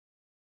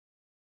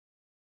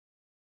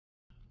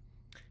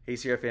Hey,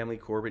 Sierra family,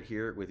 Corbett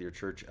here with your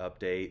church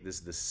update. This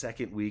is the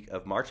second week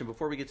of March. And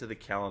before we get to the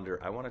calendar,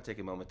 I want to take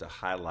a moment to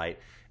highlight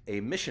a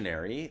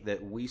missionary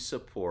that we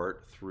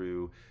support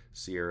through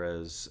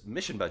Sierra's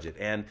mission budget.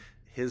 And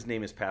his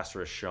name is Pastor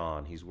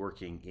Ashan. He's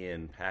working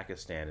in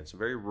Pakistan in some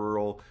very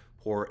rural,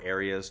 poor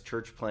areas,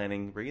 church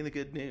planting, bringing the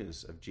good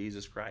news of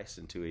Jesus Christ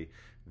into a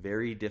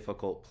very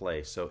difficult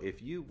place. So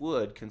if you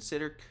would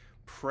consider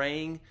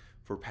praying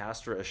for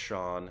Pastor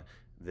Ashan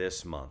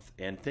this month.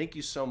 And thank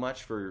you so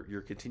much for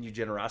your continued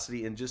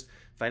generosity and just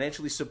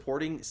financially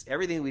supporting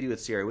everything we do at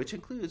Sierra, which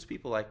includes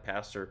people like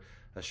Pastor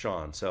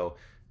Ashan. So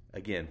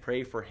again,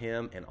 pray for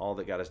him and all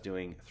that God is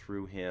doing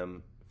through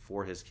him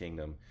for his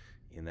kingdom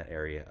in that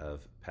area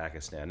of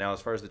Pakistan. Now,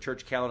 as far as the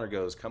church calendar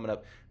goes, coming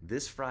up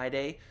this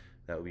Friday,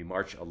 that will be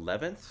March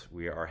 11th,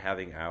 we are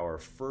having our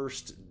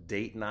first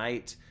date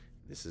night.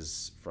 This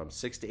is from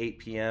 6 to 8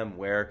 p.m.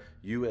 where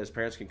you as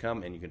parents can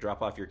come and you can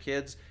drop off your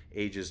kids,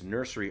 ages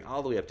nursery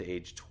all the way up to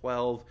age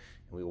 12.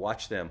 And we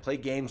watch them, play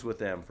games with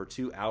them for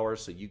 2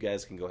 hours so you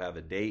guys can go have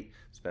a date,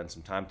 spend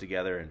some time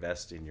together,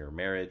 invest in your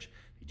marriage.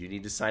 You do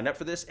need to sign up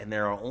for this, and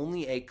there are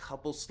only a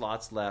couple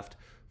slots left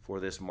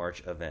for this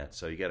March event.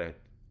 So you got to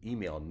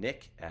email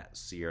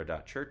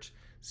nick@sierra.church,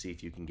 see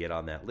if you can get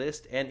on that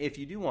list. And if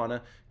you do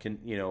want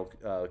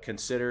to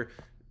consider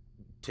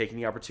taking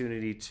the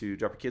opportunity to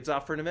drop your kids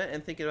off for an event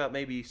and thinking about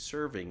maybe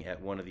serving at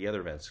one of the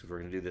other events, because we're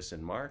going to do this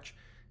in March,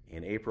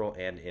 in April,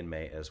 and in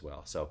May as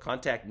well. So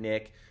contact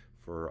Nick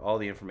for all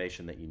the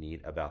information that you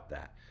need about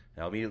that.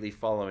 Now, immediately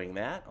following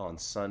that, on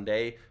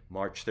Sunday,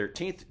 March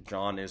 13th,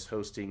 John is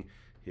hosting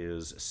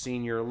his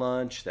senior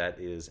lunch. That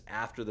is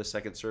after the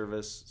second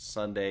service,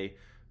 Sunday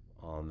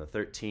on the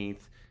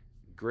 13th.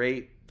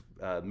 Great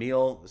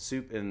meal,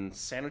 soup and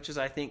sandwiches,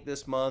 I think,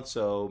 this month.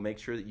 So make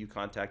sure that you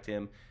contact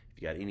him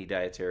if you got any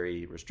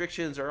dietary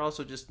restrictions, or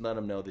also just let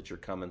them know that you're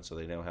coming so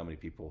they know how many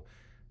people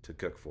to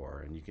cook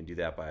for. And you can do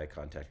that by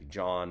contacting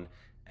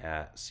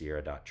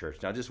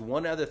john@sierra.church. Now, just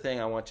one other thing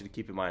I want you to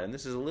keep in mind, and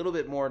this is a little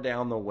bit more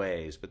down the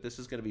ways, but this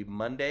is going to be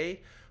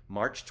Monday,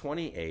 March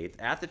 28th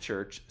at the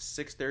church,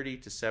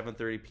 6:30 to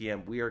 7:30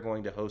 p.m. We are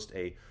going to host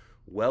a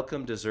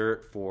welcome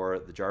dessert for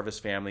the Jarvis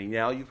family.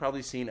 Now, you've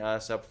probably seen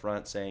us up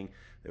front saying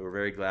that we're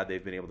very glad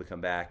they've been able to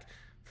come back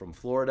from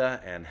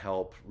Florida and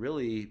help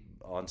really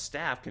on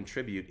staff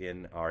contribute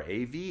in our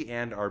AV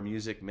and our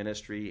music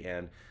ministry.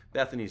 And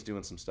Bethany's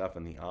doing some stuff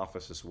in the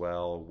office as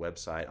well,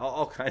 website,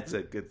 all kinds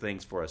of good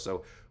things for us.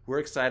 So we're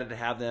excited to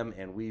have them,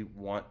 and we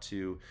want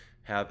to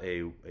have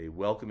a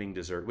welcoming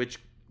dessert, which,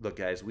 look,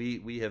 guys,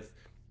 we have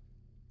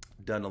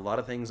done a lot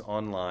of things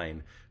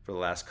online for the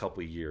last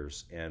couple of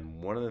years.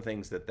 And one of the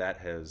things that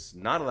has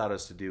not allowed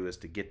us to do is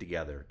to get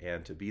together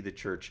and to be the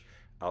church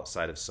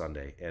outside of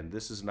Sunday. And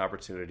this is an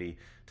opportunity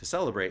to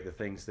celebrate the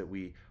things that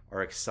we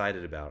are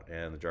excited about.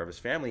 And the Jarvis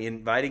family,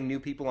 inviting new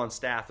people on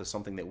staff, is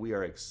something that we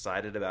are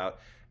excited about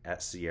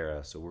at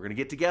Sierra. So we're going to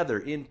get together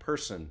in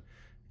person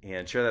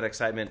and share that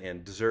excitement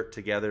and dessert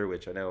together,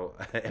 which I know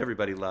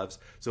everybody loves.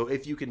 So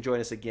if you can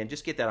join us again,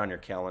 just get that on your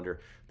calendar.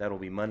 That'll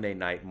be Monday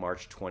night,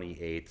 March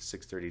 28th,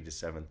 6:30 to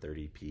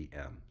 7:30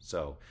 p.m.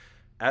 So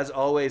as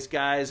always,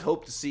 guys,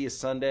 hope to see you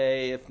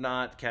Sunday. If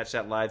not, catch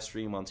that live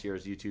stream on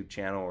Sierra's YouTube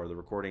channel or the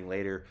recording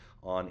later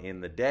on in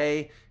the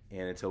day.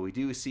 And until we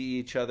do see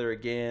each other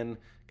again,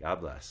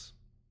 God bless.